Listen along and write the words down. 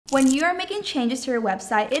When you are making changes to your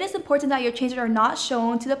website, it is important that your changes are not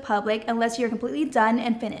shown to the public unless you're completely done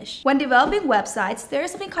and finished. When developing websites, there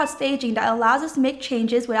is something called staging that allows us to make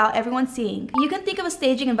changes without everyone seeing. You can think of a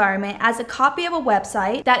staging environment as a copy of a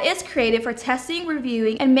website that is created for testing,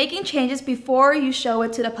 reviewing, and making changes before you show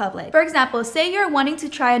it to the public. For example, say you're wanting to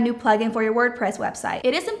try a new plugin for your WordPress website.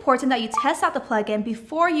 It is important that you test out the plugin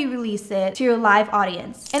before you release it to your live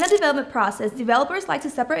audience. In the development process, developers like to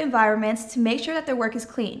separate environments to make sure that their work is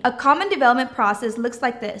clean. A common development process looks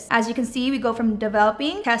like this. As you can see, we go from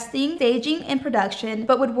developing, testing, staging, and production.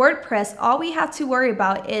 But with WordPress, all we have to worry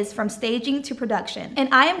about is from staging to production.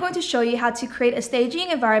 And I am going to show you how to create a staging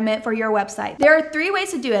environment for your website. There are 3 ways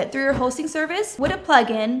to do it: through your hosting service, with a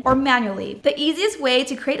plugin, or manually. The easiest way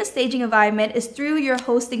to create a staging environment is through your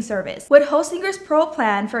hosting service. With Hostinger's Pro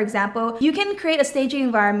plan, for example, you can create a staging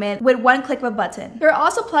environment with one click of a button. There are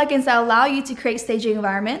also plugins that allow you to create staging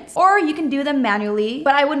environments, or you can do them manually,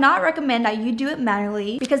 but I would not recommend that you do it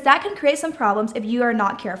manually because that can create some problems if you are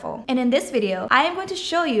not careful. And in this video, I am going to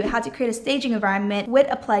show you how to create a staging environment with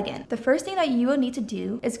a plugin. The first thing that you will need to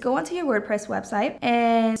do is go onto your WordPress website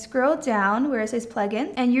and scroll down where it says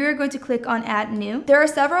plugin, and you're going to click on add new. There are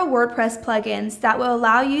several WordPress plugins that will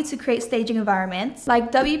allow you to create staging environments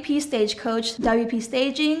like WPStaging,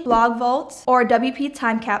 WPStaging, Blog Vault, or WP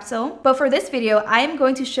Time Capsule. But for this video, I am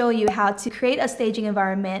going to show you how to create a staging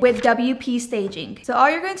environment with WPStaging. So all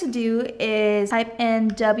you're going to do is type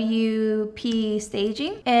in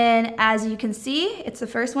WPStaging, and as you can see, it's the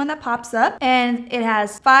first one that pops up, and it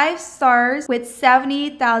has 5 stars with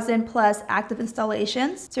 70,000 plus active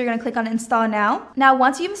installations. So you're going to click on install now. Now,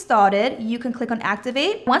 once you've installed it, you can click on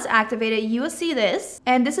activate. Once activated, you will see this,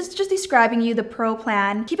 and this is just describing you the pro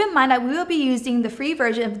plan. Keep in mind that we will be using the free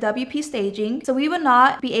version of WPStaging, so we will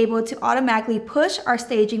not be able to automatically push our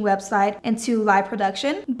staging website into live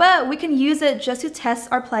production, but we can use it just to test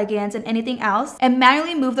our plugins and anything else and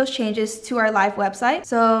manually move those changes to our live website.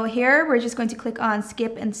 So here we're just going to click on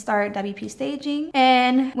skip and start WPStaging,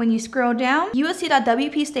 and when you scroll down, you will see that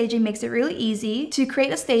WPStaging makes it really easy to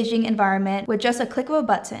create a staging environment with just a click of a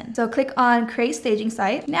button. So click on create staging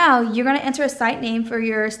site. Now you're going to enter a site name for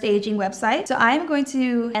your staging website. So I'm going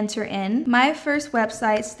to enter in my first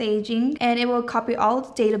website staging, and it will copy all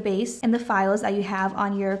the database and the files that you have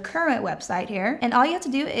on your current website here. And all you have to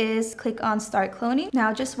do is click on start cloning.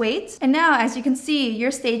 Now just wait. And now, as you can see,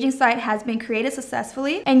 your staging site has been created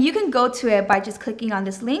successfully, and you can go to it by just clicking on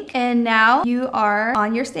this link. And now you are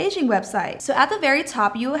on your staging website. So at the very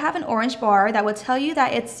top, you will have an orange bar that will tell you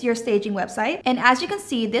that it's your staging website. And as you can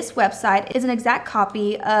see, this website is an exact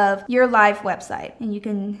copy of your live website. And you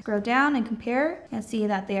can scroll down and compare and see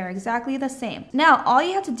that they are exactly the same. Now, all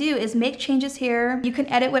you have to do is make changes here. You can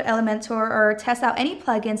edit with Elementor or test out any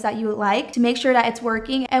plugins that you would like to make sure that it's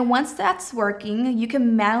working. And once that's working, you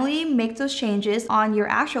can manually make those changes on your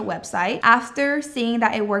actual website after seeing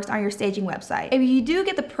that it works on your staging website. If you do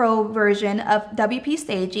get the pro version of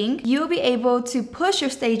WPStaging, you will be able to push your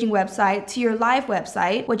staging website to your live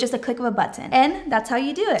website with just a click of a button. And that's how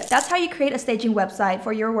you do it. That's how you create a staging website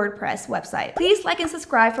for your WordPress website. Please like and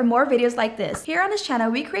subscribe for more videos like this. Here on this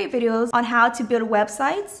channel, we create videos on how to build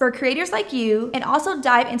websites for creators like you, and also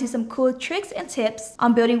dive into some cool tricks and tips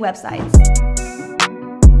on building websites.